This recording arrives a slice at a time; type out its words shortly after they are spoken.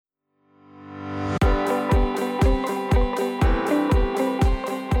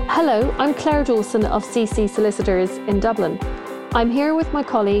Hello, I'm Claire Dawson of CC Solicitors in Dublin. I'm here with my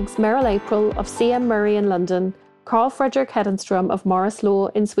colleagues Meryl April of CM Murray in London, Carl Fredrik Hedenstrom of Morris Law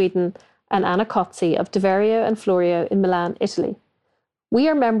in Sweden, and Anna Cozzi of Deverio and Florio in Milan, Italy. We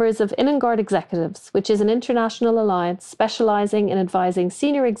are members of Innengard Executives, which is an international alliance specialising in advising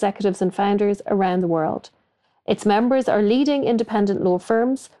senior executives and founders around the world. Its members are leading independent law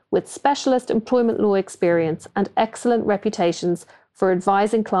firms with specialist employment law experience and excellent reputations for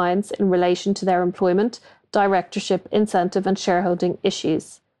advising clients in relation to their employment, directorship, incentive and shareholding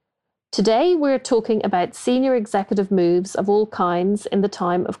issues. Today, we're talking about senior executive moves of all kinds in the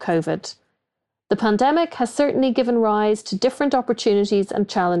time of COVID. The pandemic has certainly given rise to different opportunities and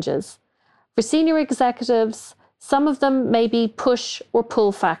challenges. For senior executives, some of them may be push or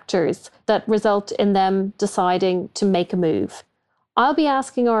pull factors that result in them deciding to make a move. I'll be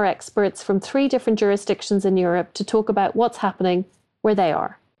asking our experts from 3 different jurisdictions in Europe to talk about what's happening where they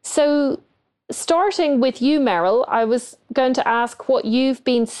are. So, starting with you, Meryl, I was going to ask what you've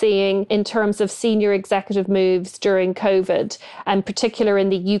been seeing in terms of senior executive moves during COVID, and particular in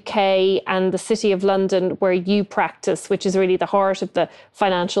the UK and the City of London where you practice, which is really the heart of the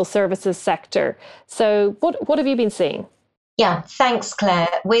financial services sector. So what have you been seeing? Yeah, thanks, Claire.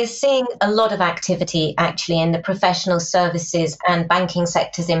 We're seeing a lot of activity actually in the professional services and banking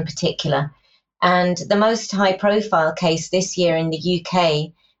sectors in particular. And the most high profile case this year in the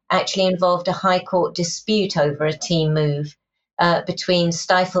UK actually involved a High Court dispute over a team move between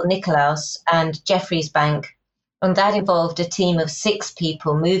Stifel Nicolaus and Jefferies Bank. And that involved a team of 6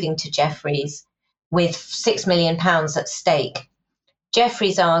 people moving to Jefferies with £6 million at stake.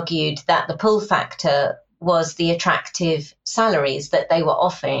 Jefferies argued that the pull factor was the attractive salaries that they were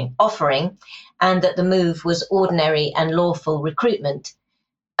offering, and that the move was ordinary and lawful recruitment,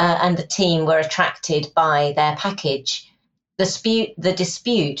 and the team were attracted by their package. The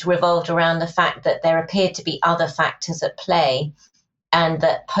dispute revolved around the fact that there appeared to be other factors at play and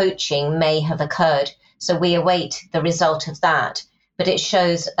that poaching may have occurred. So we await the result of that. But it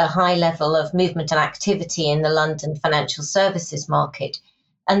shows a high level of movement and activity in the London financial services market.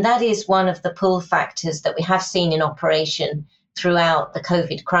 And that is one of the pull factors that we have seen in operation throughout the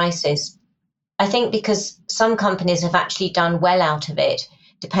COVID crisis. I think because some companies have actually done well out of it,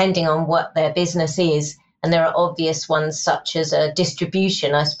 depending on what their business is. And there are obvious ones such as a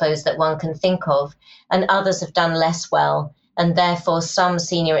distribution, I suppose, that one can think of, and others have done less well. And therefore, some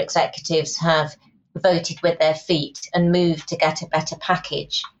senior executives have voted with their feet and moved to get a better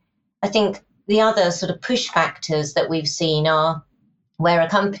package. I think the other sort of push factors that we've seen are where a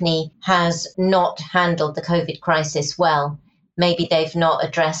company has not handled the COVID crisis well. Maybe they've not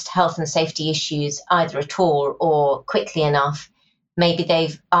addressed health and safety issues either at all or quickly enough. Maybe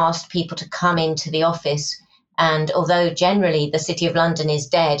they've asked people to come into the office. And although generally the City of London is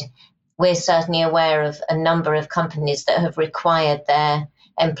dead, we're certainly aware of a number of companies that have required their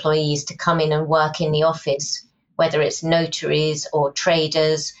employees to come in and work in the office, whether it's notaries or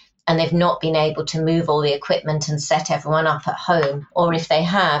traders, and they've not been able to move all the equipment and set everyone up at home. Or if they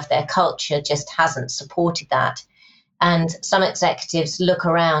have, their culture just hasn't supported that. And some executives look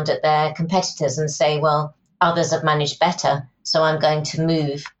around at their competitors and say, well, others have managed better, so I'm going to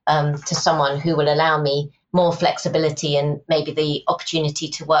move to someone who will allow me more flexibility and maybe the opportunity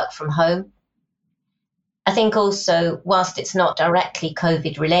to work from home. I think also, whilst it's not directly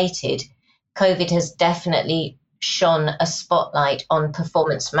COVID related, COVID has definitely shone a spotlight on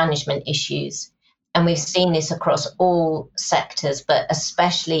performance management issues. And we've seen this across all sectors, but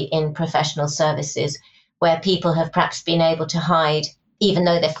especially in professional services, where people have perhaps been able to hide, even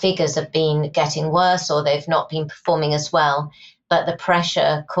though their figures have been getting worse or they've not been performing as well. But the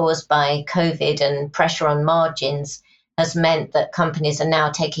pressure caused by COVID and pressure on margins has meant that companies are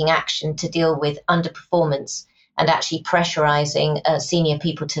now taking action to deal with underperformance and actually pressurizing senior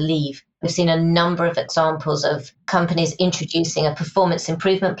people to leave. We've seen a number of examples of companies introducing a performance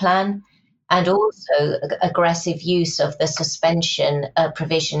improvement plan and also aggressive use of the suspension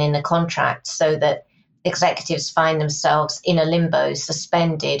provision in the contract so that executives find themselves in a limbo,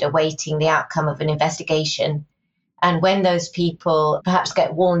 suspended, awaiting the outcome of an investigation. And when those people perhaps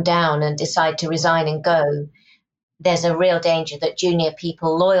get worn down and decide to resign and go, there's a real danger that junior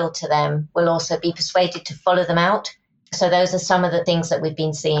people loyal to them will also be persuaded to follow them out. So those are some of the things that we've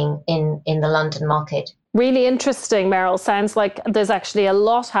been seeing in the London market. Really interesting, Meryl. Sounds like there's actually a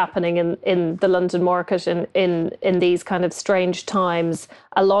lot happening in the London market in these kind of strange times.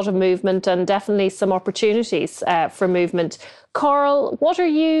 A lot of movement and definitely some opportunities for movement. Carl, what are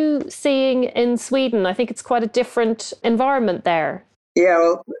you seeing in Sweden? I think it's quite a different environment there. Yeah,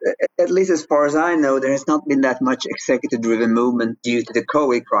 well, at least as far as I know, there has not been that much executive-driven movement due to the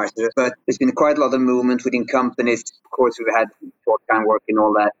COVID crisis, but there's been quite a lot of movement within companies. Of course, we've had short-time work and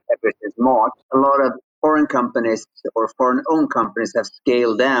all that ever since March. A lot of foreign companies or foreign-owned companies have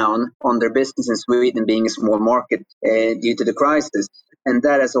scaled down on their business in Sweden, being a small market due to the crisis. And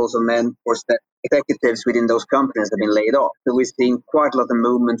that has also meant, of course, that executives within those companies have been laid off. So we're seeing quite a lot of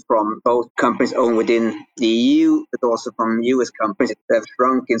movement from both companies owned within the EU, but also from US companies that have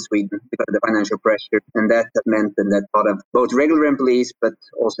shrunk in Sweden because of the financial pressure. And that has meant that a lot of both regular employees, but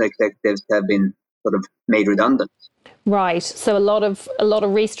also executives have been sort of made redundant. Right. So a lot of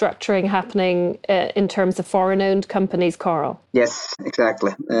restructuring happening in terms of foreign-owned companies, Carl. Yes,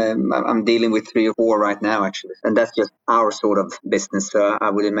 exactly. I'm dealing with 3 or 4 right now, actually, and that's just our sort of business. So I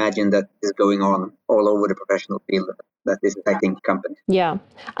would imagine that is going on all over the professional field. That is affecting companies. Yeah.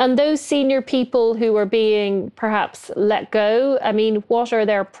 And those senior people who are being perhaps let go, I mean, what are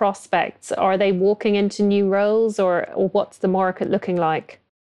their prospects? Are they walking into new roles, or what's the market looking like?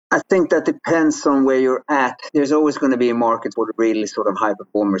 I think that depends on where you're at. There's always going to be a market for really sort of high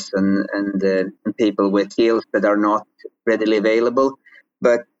performers and people with skills that are not readily available.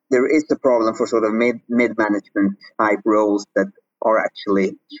 But there is a problem for sort of mid-management type roles that are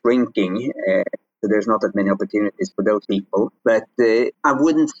actually shrinking. So there's not that many opportunities for those people. But I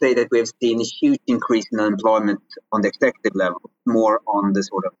wouldn't say that we have seen a huge increase in unemployment on the executive level, more on the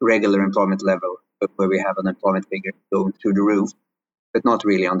sort of regular employment level, where we have unemployment figure going through the roof, but not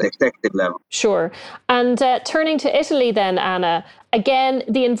really on the executive level. Sure. And turning to Italy then, Anna, again,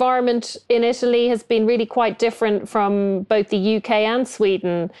 the environment in Italy has been really quite different from both the UK and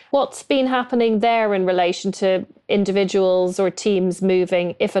Sweden. What's been happening there in relation to individuals or teams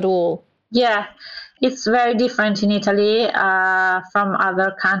moving, if at all? Yeah, it's very different in Italy from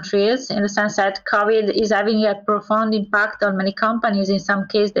other countries in the sense that COVID is having a profound impact on many companies, in some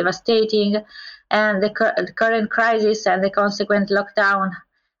cases devastating, and the current crisis and the consequent lockdown,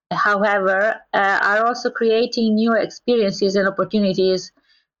 however, are also creating new experiences and opportunities.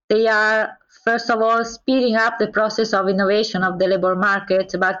 They are, first of all, speeding up the process of innovation of the labor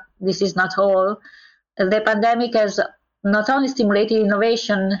market, but this is not all. The pandemic has not only stimulated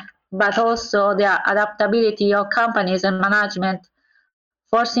innovation, but also the adaptability of companies and management,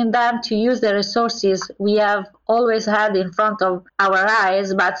 forcing them to use the resources we have always had in front of our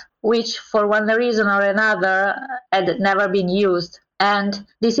eyes, but which for one reason or another had never been used. And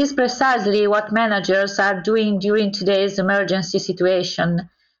this is precisely what managers are doing during today's emergency situation.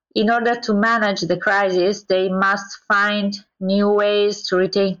 In order to manage the crisis, they must find new ways to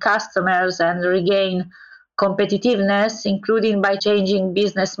retain customers and regain competitiveness, including by changing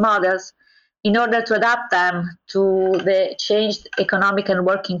business models in order to adapt them to the changed economic and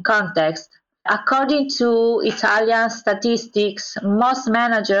working context. According to Italian statistics, most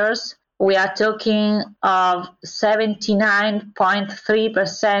managers, we are talking of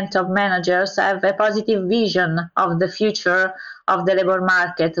 79.3% of managers, have a positive vision of the future of the labor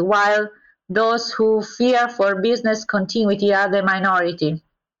market, while those who fear for business continuity are the minority.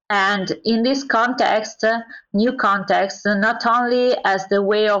 And in this context, new context, not only has the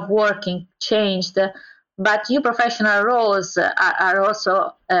way of working changed, but new professional roles are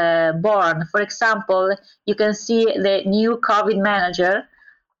also born. For example, you can see the new COVID manager,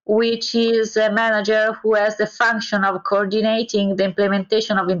 which is a manager who has the function of coordinating the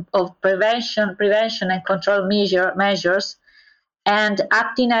implementation of prevention and control measures, and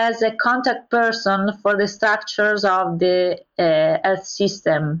acting as a contact person for the structures of the health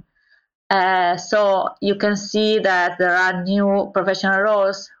system. So you can see that there are new professional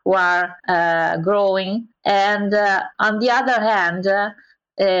roles who are growing. And on the other hand,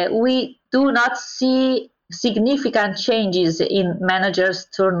 we do not see significant changes in managers'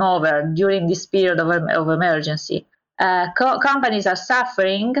 turnover during this period of emergency. Companies are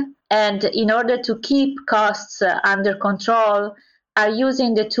suffering, and in order to keep costs under control, are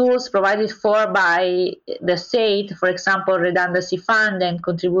using the tools provided for by the state, for example, redundancy fund and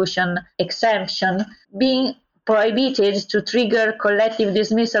contribution exemption, being prohibited to trigger collective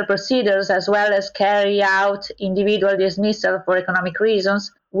dismissal procedures as well as carry out individual dismissal for economic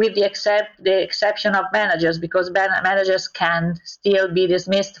reasons, with the exception of managers, because managers can still be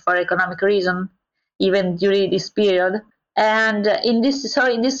dismissed for economic reason even during this period. And in this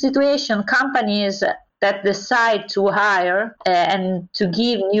situation, companies that decide to hire and to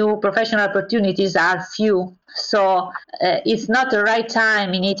give new professional opportunities are few. So it's not the right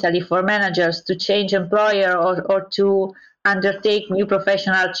time in Italy for managers to change employer or to undertake new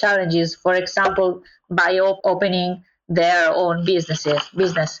professional challenges, for example, by opening their own business.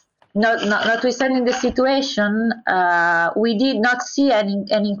 Notwithstanding the situation, we did not see an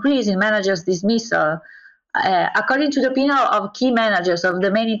increase in managers' dismissal. According to the opinion of key managers of the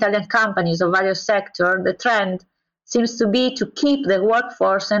main Italian companies of various sectors, the trend seems to be to keep the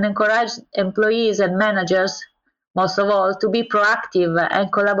workforce and encourage employees and managers, most of all, to be proactive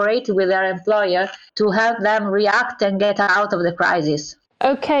and collaborate with their employer to help them react and get out of the crisis.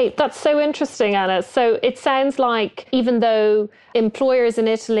 Okay, that's so interesting, Anna. So it sounds like even though employers in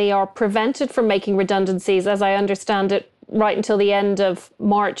Italy are prevented from making redundancies, as I understand it, right until the end of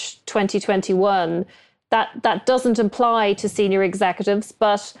March 2021, that doesn't apply to senior executives,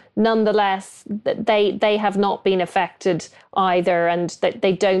 but nonetheless, they have not been affected either, and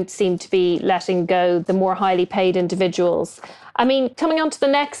they don't seem to be letting go the more highly paid individuals. I mean, coming on to the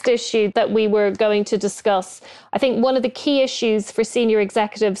next issue that we were going to discuss, I think one of the key issues for senior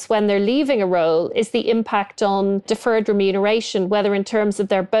executives when they're leaving a role is the impact on deferred remuneration, whether in terms of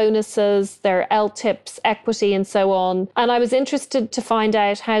their bonuses, their LTIPs, equity, and so on. And I was interested to find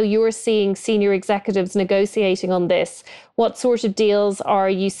out how you're seeing senior executives negotiating on this. What sort of deals are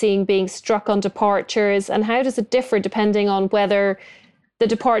you seeing being struck on departures, and how does it differ depending on whether the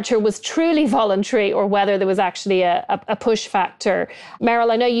departure was truly voluntary or whether there was actually a push factor?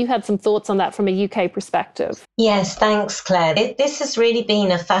 Meryl, I know you had some thoughts on that from a UK perspective. Yes, thanks, Claire. This has really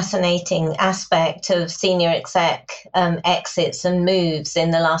been a fascinating aspect of senior exec exits and moves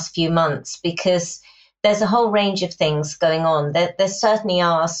in the last few months, because there's a whole range of things going on. There certainly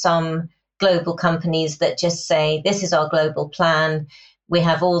are some global companies that just say, this is our global plan. We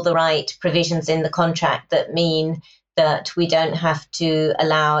have all the right provisions in the contract that mean that we don't have to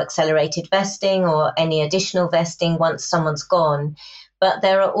allow accelerated vesting or any additional vesting once someone's gone. But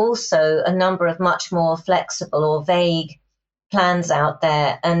there are also a number of much more flexible or vague plans out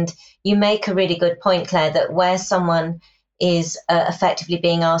there. And you make a really good point, Claire, that where someone is effectively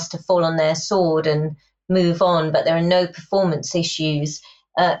being asked to fall on their sword and move on, but there are no performance issues,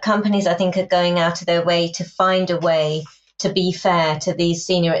 companies, I think, are going out of their way to find a way to be fair to these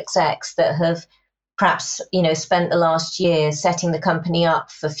senior execs that have perhaps, spent the last year setting the company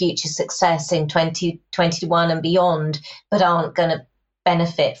up for future success in 2021 and beyond, but aren't going to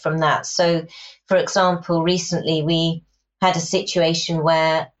benefit from that. So, for example, recently we had a situation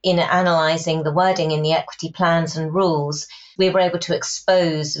where, in analysing the wording in the equity plans and rules, we were able to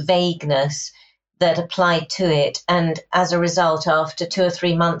expose vagueness that applied to it. And as a result, after 2 or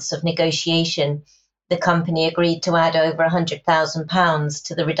 3 months of negotiation, the company agreed to add over £100,000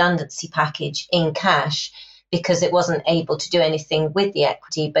 to the redundancy package in cash, because it wasn't able to do anything with the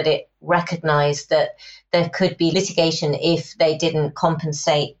equity, but it recognised that there could be litigation if they didn't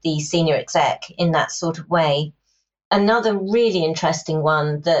compensate the senior exec in that sort of way. Another really interesting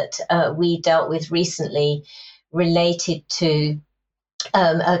one that we dealt with recently related to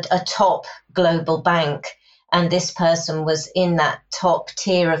a top global bank. And this person was in that top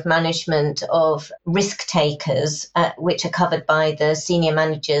tier of management of risk takers, which are covered by the senior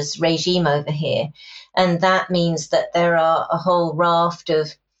managers regime over here. And that means that there are a whole raft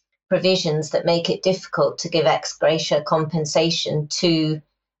of provisions that make it difficult to give ex gratia compensation to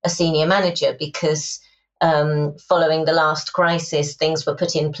a senior manager, because following the last crisis, things were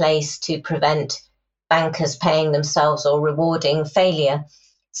put in place to prevent bankers paying themselves or rewarding failure.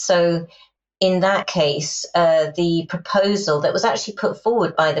 So in that case, the proposal that was actually put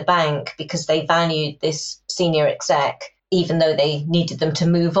forward by the bank, because they valued this senior exec, even though they needed them to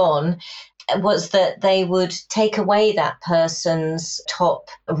move on, was that they would take away that person's top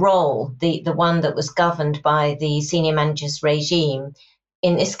role, the one that was governed by the senior managers regime.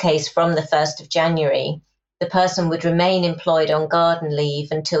 In this case, from the 1st of January, the person would remain employed on garden leave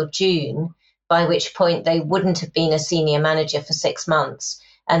until June, by which point they wouldn't have been a senior manager for 6 months.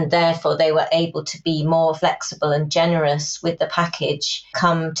 And therefore, they were able to be more flexible and generous with the package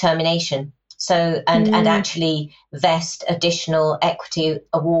come termination. So, and actually vest additional equity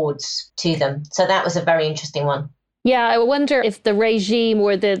awards to them. So that was a very interesting one. Yeah, I wonder if the regime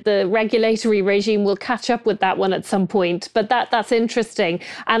or the regulatory regime will catch up with that one at some point. But that's interesting.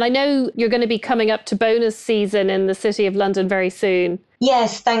 And I know you're going to be coming up to bonus season in the City of London very soon.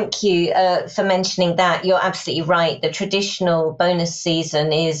 Yes, thank you for mentioning that. You're absolutely right. The traditional bonus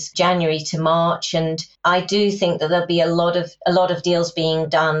season is January to March, and I do think that there'll be a lot of deals being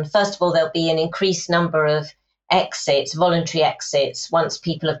done. First of all, there'll be an increased number of exits, voluntary exits, once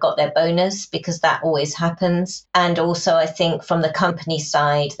people have got their bonus, because that always happens. And also, I think from the company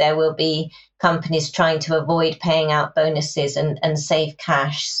side, there will be companies trying to avoid paying out bonuses and save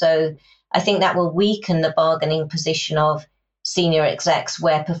cash. So I think that will weaken the bargaining position of senior execs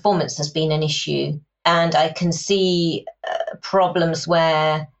where performance has been an issue. And I can see problems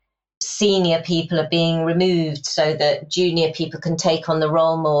where senior people are being removed so that junior people can take on the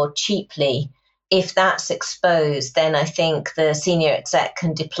role more cheaply. If that's exposed, then I think the senior exec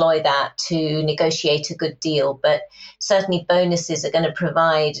can deploy that to negotiate a good deal. But certainly bonuses are going to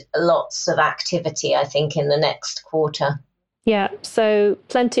provide lots of activity, I think, in the next quarter. Yeah, so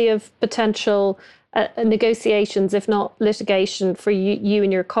plenty of potential negotiations, if not litigation, for you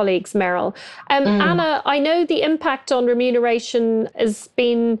and your colleagues, Meryl. Anna, I know the impact on remuneration has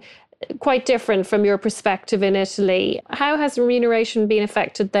been quite different from your perspective in Italy. How has remuneration been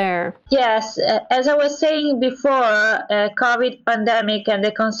affected there? Yes, as I was saying before, COVID pandemic and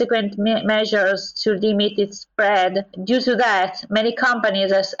the consequent measures to limit its spread. Due to that, many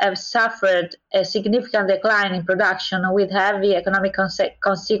companies have suffered a significant decline in production with heavy economic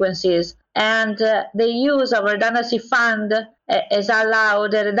consequences. And the use of redundancy fund has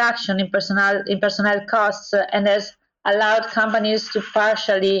allowed a reduction in personnel costs and has allowed companies to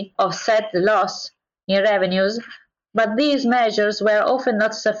partially offset the loss in revenues. But these measures were often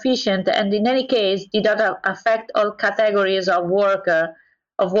not sufficient and in any case did not affect all categories of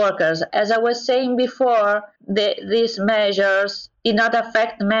workers. As I was saying before, these measures did not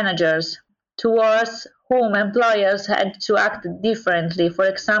affect managers, towards whom employers had to act differently, for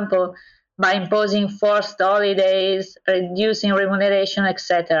example, by imposing forced holidays, reducing remuneration,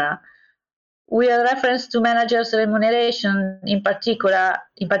 etc. With reference to managers' remuneration in particular,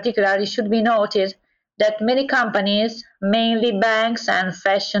 it should be noted that many companies, mainly banks and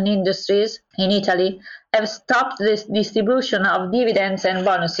fashion industries in Italy, have stopped the distribution of dividends and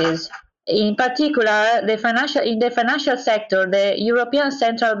bonuses. In particular, in the financial sector, the European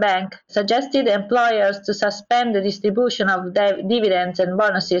Central Bank suggested employers to suspend the distribution of dividends and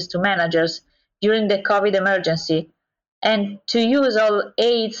bonuses to managers during the COVID emergency, and to use all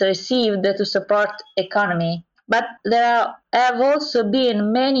aids received to support economy. But there have also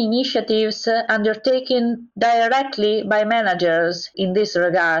been many initiatives undertaken directly by managers in this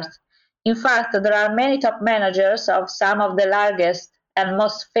regard. In fact, there are many top managers of some of the largest and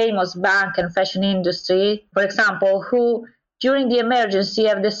most famous bank and fashion industry, for example, who during the emergency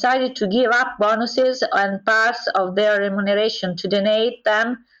have decided to give up bonuses and parts of their remuneration to donate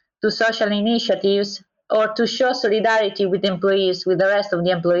them to social initiatives or to show solidarity with employees, with the rest of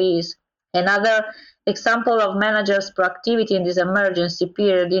the employees. Another example of managers' proactivity in this emergency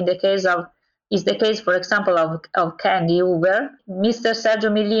period is the case, for example, of Candy Uber. Mr.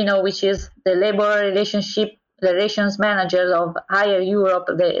 Sergio Millino, which is the labor relations manager of Hire Europe,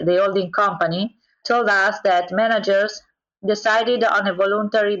 the holding company, told us that managers decided on a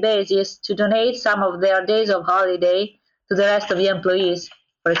voluntary basis to donate some of their days of holiday to the rest of the employees,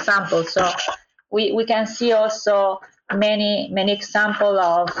 for example. So we can see also many examples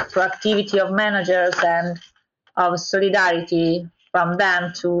of proactivity of managers and of solidarity from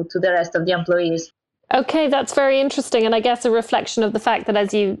them to the rest of the employees. Okay, that's very interesting. And I guess a reflection of the fact that,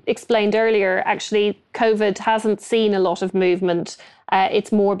 as you explained earlier, actually COVID hasn't seen a lot of movement.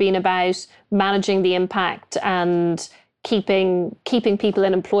 It's more been about managing the impact and keeping people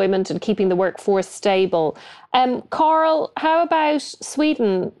in employment and keeping the workforce stable. Carl, how about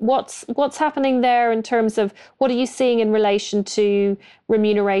Sweden? What's happening there in terms of what are you seeing in relation to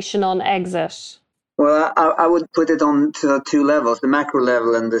remuneration on exit? Well, I would put it on two levels, the macro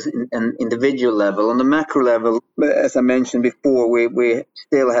level and the individual level. On the macro level, as I mentioned before, we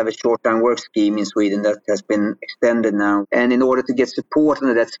still have a short-time work scheme in Sweden that has been extended now. And in order to get support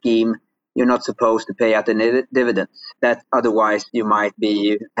under that scheme, you're not supposed to pay out any dividends. That otherwise you might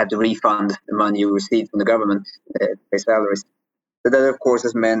have to refund the money you received from the government, pay salaries. So that, of course,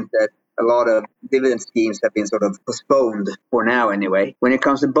 has meant that a lot of dividend schemes have been sort of postponed for now anyway. When it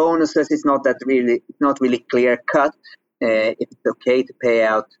comes to bonuses, it's not really clear cut. If it's okay to pay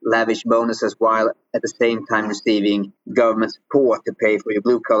out lavish bonuses while at the same time receiving government support to pay for your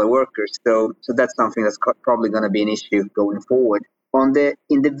blue collar workers. So that's something that's probably going to be an issue going forward. On the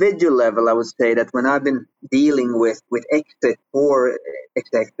individual level, I would say that when I've been dealing with exit or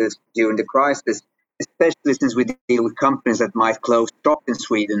executives during the crisis, especially since we deal with companies that might close shop in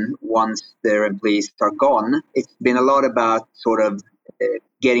Sweden once their employees are gone, it's been a lot about sort of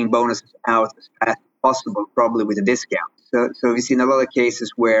getting bonuses out as fast as possible, probably with a discount. So we've seen a lot of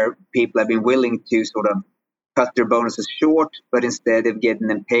cases where people have been willing to sort of cut their bonuses short, but instead of getting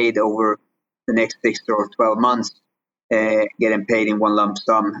them paid over the next 6 or 12 months, get them paid in one lump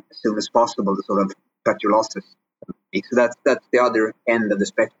sum as soon as possible to sort of cut your losses. So that's the other end of the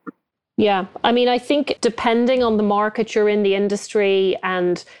spectrum. Yeah, I mean, I think depending on the market you're in, the industry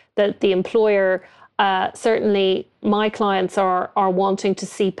and the employer, certainly my clients are wanting to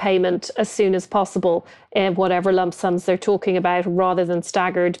see payment as soon as possible in whatever lump sums they're talking about, rather than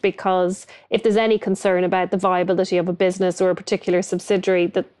staggered, because if there's any concern about the viability of a business or a particular subsidiary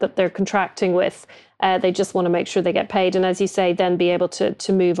that they're contracting with, they just want to make sure they get paid. And as you say, then be able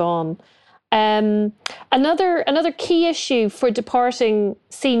to move on. Another key issue for departing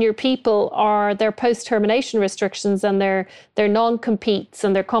senior people are their post-termination restrictions and their non-competes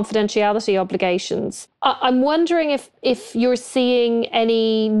and their confidentiality obligations. I'm wondering if you're seeing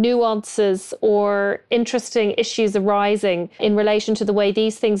any nuances or interesting issues arising in relation to the way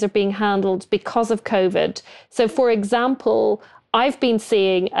these things are being handled because of COVID. So, for example, I've been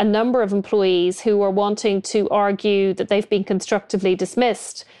seeing a number of employees who are wanting to argue that they've been constructively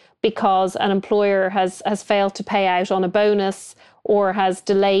dismissed because an employer has failed to pay out on a bonus or has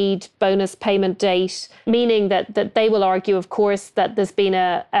delayed bonus payment date, meaning that they will argue, of course, that there's been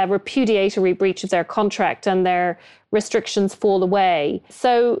a repudiatory breach of their contract and their restrictions fall away.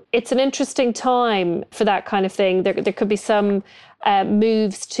 So it's an interesting time for that kind of thing. There could be some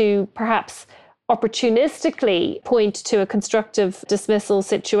moves to perhaps opportunistically point to a constructive dismissal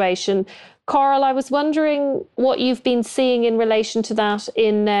situation. Carl, I was wondering what you've been seeing in relation to that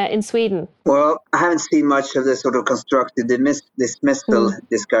in Sweden. Well, I haven't seen much of the sort of constructive dismissal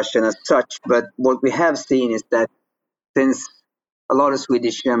discussion as such, but what we have seen is that since a lot of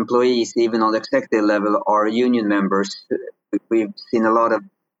Swedish employees, even on the executive level, are union members, we've seen a lot of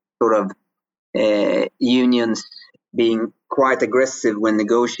sort of unions being quite aggressive when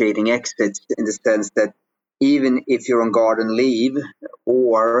negotiating exits, in the sense that even if you're on garden leave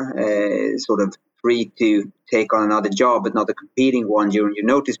or sort of free to take on another job, but not a competing one during your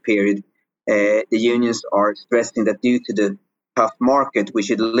notice period, the unions are stressing that due to the tough market, we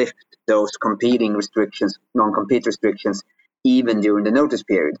should lift those competing restrictions, non-compete restrictions, even during the notice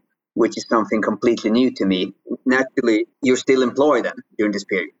period, which is something completely new to me. Naturally, you're still employed then during this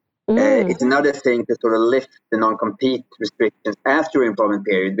period. It's another thing to sort of lift the non-compete restrictions after employment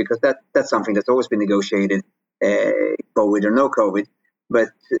period, because that's something that's always been negotiated, COVID or no COVID. But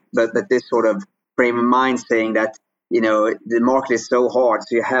this sort of frame of mind saying that, you know, the market is so hard,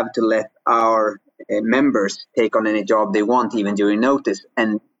 so you have to let our members take on any job they want, even during notice,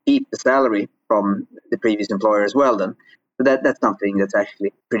 and keep the salary from the previous employer as well. Then, so that's something that's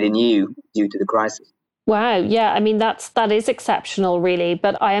actually pretty new due to the crisis. Wow. Yeah. I mean, that is exceptional, really.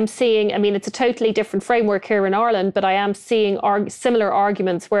 But I am seeing, I mean, it's a totally different framework here in Ireland, but I am seeing similar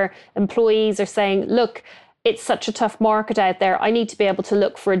arguments where employees are saying, look, it's such a tough market out there. I need to be able to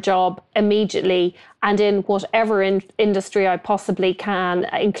look for a job immediately and in whatever industry I possibly can,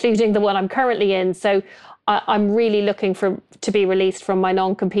 including the one I'm currently in. So I'm really looking to be released from my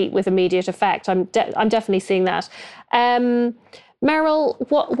non-compete with immediate effect. I'm definitely seeing that. Meryl,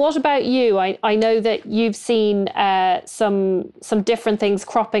 what about you? I know that you've seen some different things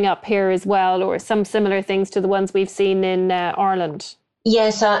cropping up here as well, or some similar things to the ones we've seen in Ireland.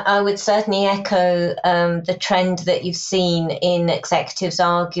 Yes, I would certainly echo the trend that you've seen in executives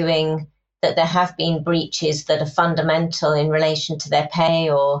arguing that there have been breaches that are fundamental in relation to their pay,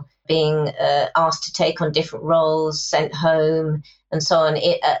 or being asked to take on different roles, sent home, and so on,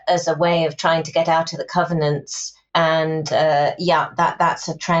 as a way of trying to get out of the covenants. And that's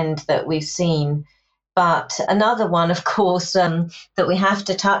a trend that we've seen. But another one, of course, that we have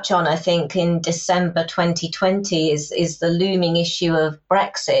to touch on, I think, in December 2020 is the looming issue of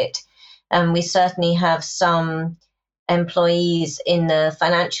Brexit. And we certainly have some employees in the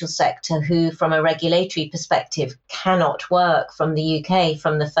financial sector who, from a regulatory perspective, cannot work from the UK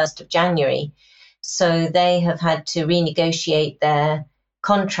from the 1st of January. So they have had to renegotiate their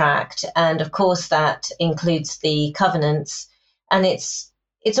contract, and of course that includes the covenants, and it's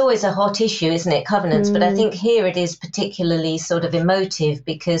always a hot issue, isn't it, covenants? But I think here it is particularly sort of emotive,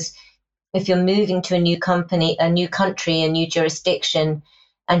 because if you're moving to a new company, a new country, a new jurisdiction,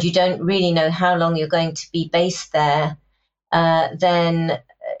 and you don't really know how long you're going to be based there, then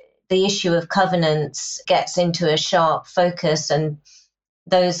the issue of covenants gets into a sharp focus, and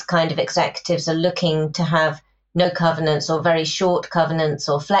those kind of executives are looking to have no covenants, or very short covenants,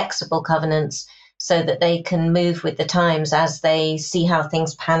 or flexible covenants, so that they can move with the times as they see how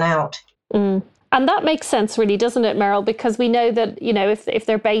things pan out. And that makes sense, really, doesn't it, Meryl? Because we know that, you know, if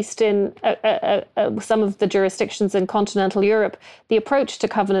they're based in some of the jurisdictions in continental Europe, the approach to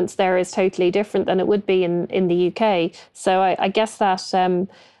covenants there is totally different than it would be in the UK. So I guess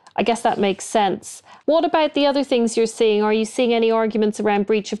that makes sense. What about the other things you're seeing? Are you seeing any arguments around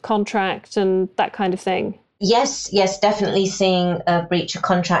breach of contract and that kind of thing? Yes, definitely seeing breach of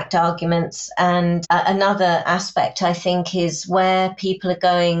contract arguments. And another aspect, I think, is where people are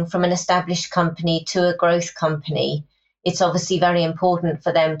going from an established company to a growth company. It's obviously very important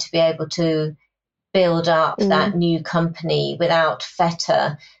for them to be able to build up that new company without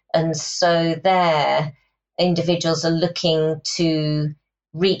fetter. And so there, individuals are looking to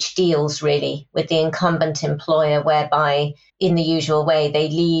reach deals really with the incumbent employer, whereby in the usual way they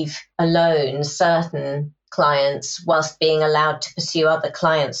leave alone certain clients whilst being allowed to pursue other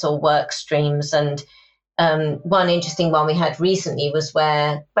clients or work streams. And one interesting one we had recently was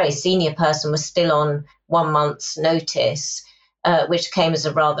where a very senior person was still on 1 month's notice, which came as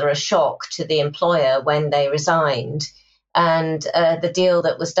a shock to the employer when they resigned. And the deal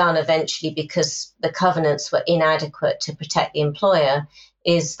that was done eventually, because the covenants were inadequate to protect the employer,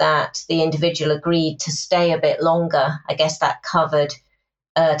 is that the individual agreed to stay a bit longer. I guess that covered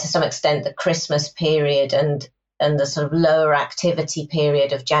to some extent the Christmas period and the sort of lower activity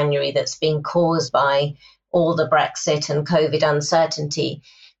period of January that's been caused by all the Brexit and COVID uncertainty.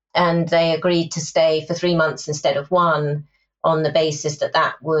 And they agreed to stay for 3 months instead of 1, on the basis that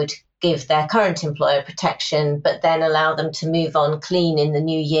that would give their current employer protection, but then allow them to move on clean in the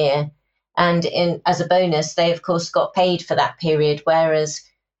new year. And as a bonus, they, of course, got paid for that period, whereas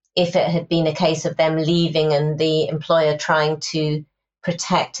if it had been a case of them leaving and the employer trying to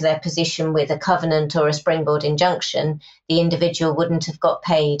protect their position with a covenant or a springboard injunction, the individual wouldn't have got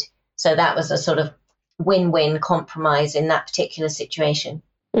paid. So that was a sort of win-win compromise in that particular situation.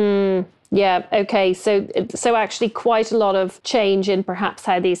 Yeah, okay. So actually quite a lot of change in perhaps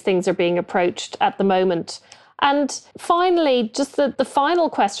how these things are being approached at the moment. And finally, just the final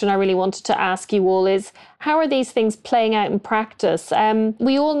question I really wanted to ask you all is, how are these things playing out in practice?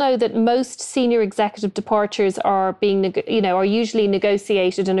 We all know that most senior executive departures are are usually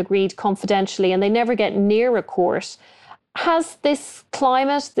negotiated and agreed confidentially, and they never get near a court. Has this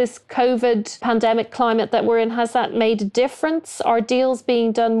climate, this COVID pandemic climate that we're in, has that made a difference? Are deals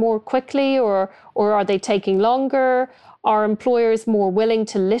being done more quickly, or are they taking longer? Are employers more willing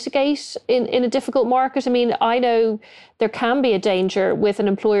to litigate in a difficult market? I mean, I know there can be a danger with an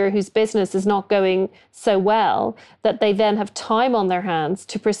employer whose business is not going so well that they then have time on their hands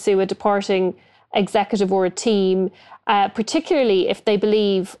to pursue a departing executive or a team, particularly if they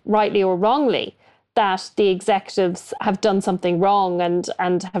believe, rightly or wrongly, that the executives have done something wrong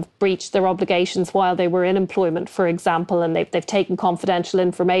and have breached their obligations while they were in employment, for example, and they've taken confidential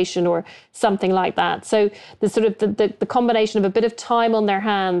information or something like that. So the sort of the combination of a bit of time on their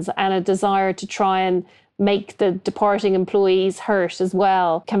hands and a desire to try and make the departing employees hurt as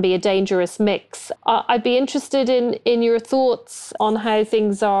well can be a dangerous mix. I'd be interested in your thoughts on how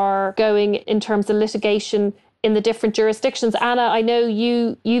things are going in terms of litigation in the different jurisdictions. Anna, I know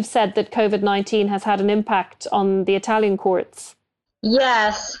you've said that COVID-19 has had an impact on the Italian courts.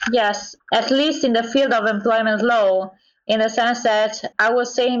 Yes. At least in the field of employment law, in the sense that I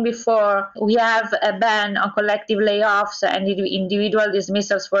was saying before, we have a ban on collective layoffs and individual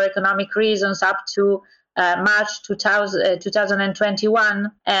dismissals for economic reasons up to March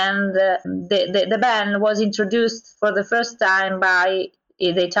 2021. And the ban was introduced for the first time by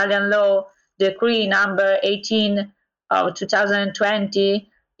the Italian law Decree number 18 of 2020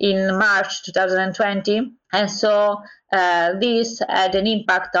 in March 2020. And so this had an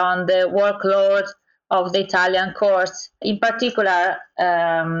impact on the workload of the Italian courts. In particular,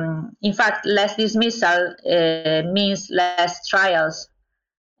 in fact, less dismissal means less trials.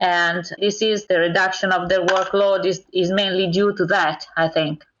 And this is the reduction of the workload is mainly due to that, I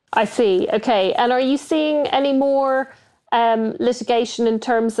think. I see. Okay. And are you seeing any more litigation in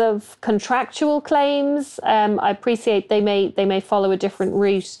terms of contractual claims? I appreciate they may follow a different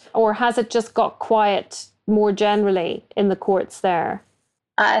route, or has it just got quiet more generally in the courts there?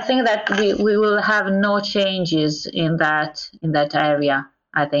 I think that we will have no changes in that area.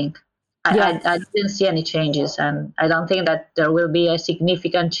 I think Yes. I didn't see any changes, and I don't think that there will be a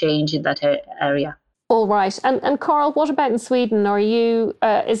significant change in that area. All right. And Carl, what about in Sweden?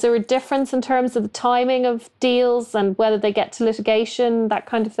 Is there a difference in terms of the timing of deals and whether they get to litigation, that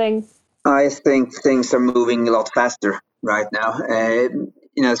kind of thing? I think things are moving a lot faster right now.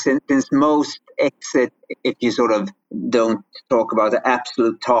 Since most exit, if you sort of don't talk about the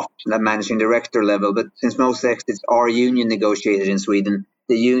absolute top, the managing director level, but since most exits are union negotiated in Sweden,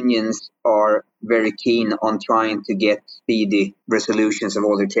 the unions are very keen on trying to get speedy resolutions of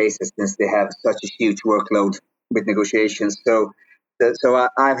all their cases, since they have such a huge workload with negotiations. So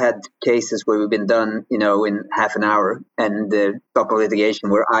I've had cases where we've been done, in half an hour, and the top of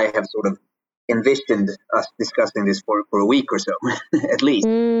litigation where I have sort of envisioned us discussing this for a week or so, at least.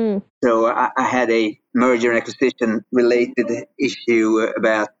 So I had a merger and acquisition related issue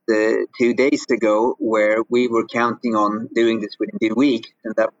about 2 days ago where we were counting on doing this within 2 weeks,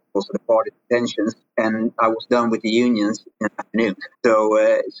 and that was also the party tensions, and I was done with the unions in the afternoon.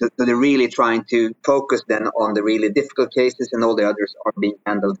 So they're really trying to focus then on the really difficult cases, and all the others are being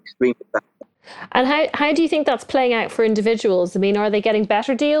handled extremely fast. And how do you think that's playing out for individuals? I mean, are they getting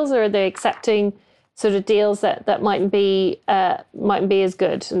better deals, or are they accepting sort of deals that mightn't be as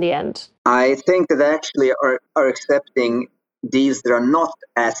good in the end? I think that they actually are accepting deals that are not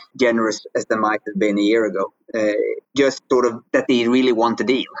as generous as they might have been a year ago. Just sort of that they really want a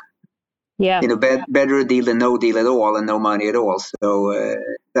deal. Yeah. Better a deal than no deal at all and no money at all. So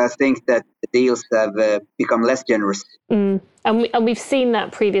I think that the deals have become less generous. And we've seen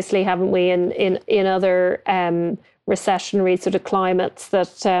that previously, haven't we, in other recessionary sort of climates,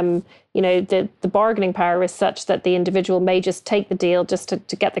 that the bargaining power is such that the individual may just take the deal just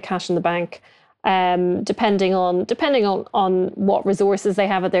to get the cash in the bank, depending on what resources they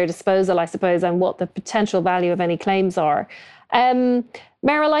have at their disposal, I suppose, and what the potential value of any claims are.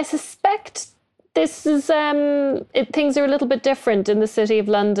 Meryl, I suspect this is things are a little bit different in the City of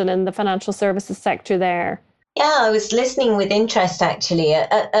London and the financial services sector there. Yeah, I was listening with interest actually.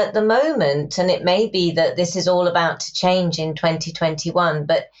 At the moment, and it may be that this is all about to change in 2021,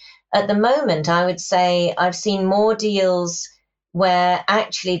 but at the moment, I would say I've seen more deals where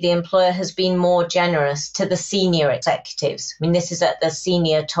actually the employer has been more generous to the senior executives. I mean, this is at the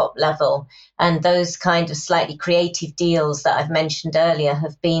senior top level, and those kind of slightly creative deals that I've mentioned earlier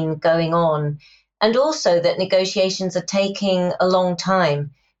have been going on. And also that negotiations are taking a long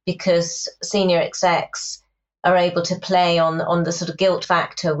time because senior execs are able to play on the sort of guilt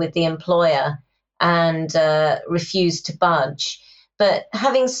factor with the employer and refuse to budge. But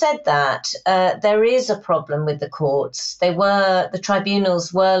having said that, there is a problem with the courts. The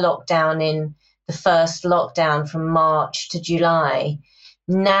tribunals were locked down in the first lockdown from March to July.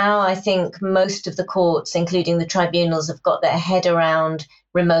 Now I think most of the courts, including the tribunals, have got their head around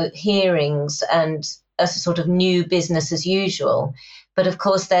remote hearings and a sort of new business as usual. But of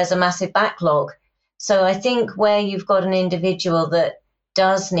course, there's a massive backlog. So I think where you've got an individual that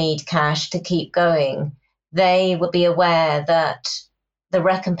does need cash to keep going, they will be aware that the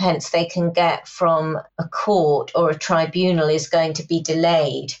recompense they can get from a court or a tribunal is going to be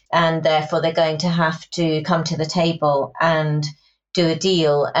delayed, and therefore they're going to have to come to the table and do a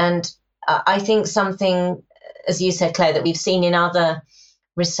deal. And I think something, as you said, Claire, that we've seen in other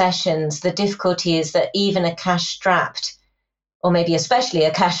recessions, the difficulty is that even a cash-strapped, or maybe especially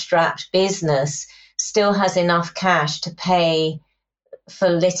a cash-strapped business, still has enough cash to pay for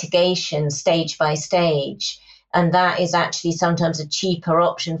litigation stage by stage. And that is actually sometimes a cheaper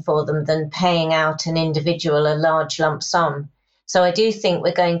option for them than paying out an individual a large lump sum. So I do think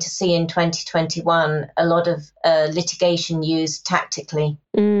we're going to see in 2021 a lot of litigation used tactically.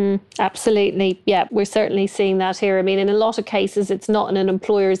 Absolutely. Yeah, we're certainly seeing that here. I mean, in a lot of cases, it's not in an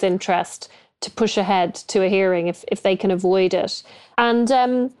employer's interest to push ahead to a hearing if they can avoid it. And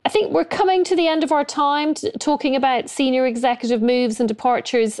I think we're coming to the end of our time talking about senior executive moves and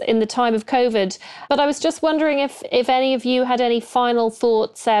departures in the time of COVID. But I was just wondering if any of you had any final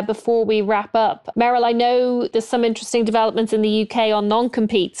thoughts before we wrap up. Meryl, I know there's some interesting developments in the UK on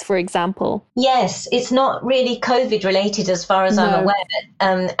non-competes, for example. Yes, it's not really COVID related as far as I'm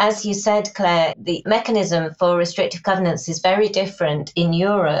aware. As you said, Claire, the mechanism for restrictive covenants is very different in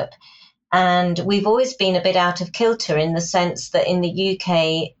Europe. And we've always been a bit out of kilter in the sense that in the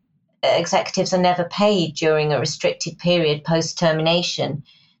UK, executives are never paid during a restricted period post-termination.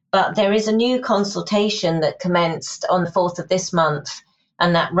 But there is a new consultation that commenced on the 4th of this month,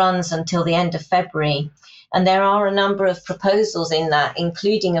 and that runs until the end of February. And there are a number of proposals in that,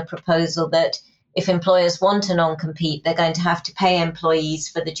 including a proposal that if employers want a non-compete, they're going to have to pay employees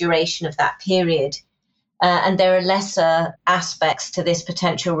for the duration of that period. And there are lesser aspects to this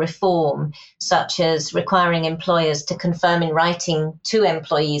potential reform, such as requiring employers to confirm in writing to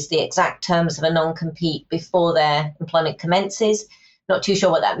employees the exact terms of a non-compete before their employment commences. Not too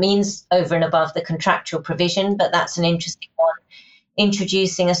sure what that means over and above the contractual provision, but that's an interesting one.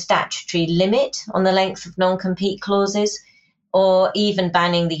 Introducing a statutory limit on the length of non-compete clauses, or even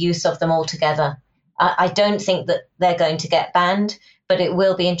banning the use of them altogether. I don't think that they're going to get banned, but it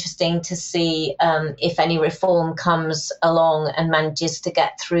will be interesting to see if any reform comes along and manages to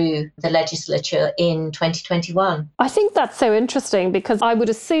get through the legislature in 2021. I think that's so interesting, because I would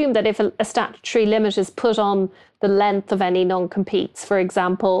assume that if a statutory limit is put on the length of any non-competes, for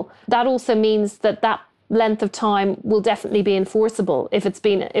example, that also means that length of time will definitely be enforceable if it's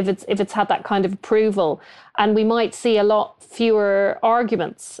had that kind of approval, and we might see a lot less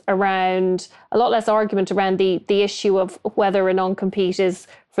argument around the issue of whether a non-compete is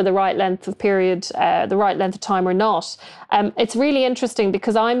for the right length of period, the right length of time or not. It's really interesting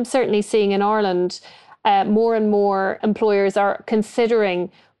because I'm certainly seeing in Ireland more and more employers are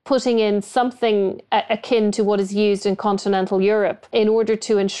considering putting in something akin to what is used in continental Europe in order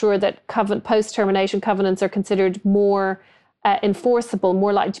to ensure that post-termination covenants are considered more enforceable,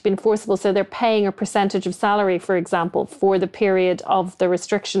 more likely to be enforceable. So they're paying a percentage of salary, for example, for the period of the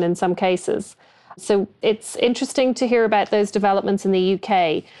restriction in some cases. So it's interesting to hear about those developments in the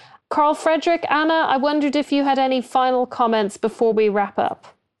UK. Carl Fredrik, Anna, I wondered if you had any final comments before we wrap up.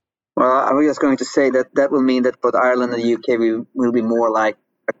 Well, I was just going to say that will mean that both Ireland and the UK will be more like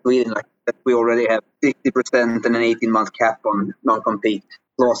Sweden, like that we already have 60% and an 18-month cap on non-compete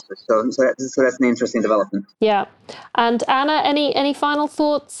clauses. So that's an interesting development. Yeah. And Anna, any final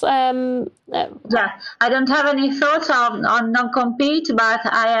thoughts? Yeah, I don't have any thoughts on non-compete, but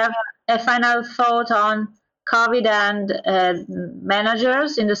I have a final thought on COVID and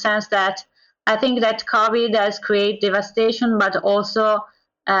managers, in the sense that I think that COVID has created devastation, but also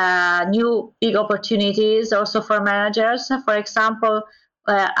new big opportunities also for managers. For example,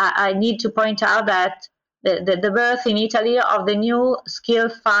 I need to point out that the birth in Italy of the new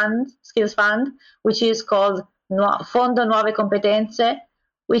skills fund, which is called Fondo Nuove Competenze,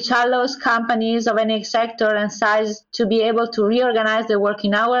 which allows companies of any sector and size to be able to reorganize their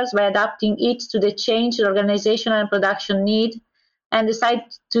working hours by adapting it to the changed organizational and production need, and decide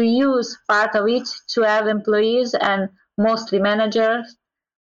to use part of it to have employees and mostly managers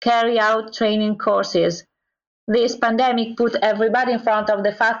carry out training courses. This pandemic put everybody in front of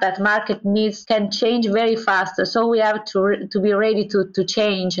the fact that market needs can change very fast, so we have to be ready to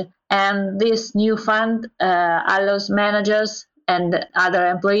change. And this new fund allows managers and other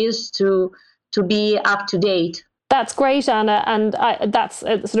employees to be up to date. That's great, Anna, and that's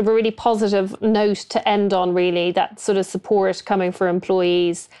a sort of a really positive note to end on, really, that sort of support coming for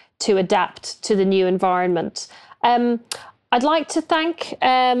employees to adapt to the new environment. I'd like to thank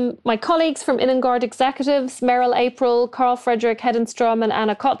my colleagues from Innengard Executives, Meryl April, Carl Fredrik Hedenstrom and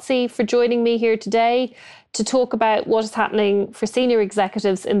Anna Kotze for joining me here today to talk about what is happening for senior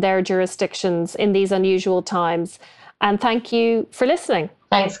executives in their jurisdictions in these unusual times. And thank you for listening.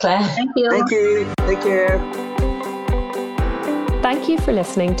 Thanks, Claire. Thank you. Thank you. Take care. Thank you for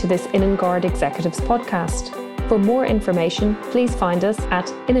listening to this Innengard Executives podcast. For more information, please find us at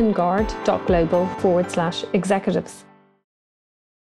innengard.global/executives.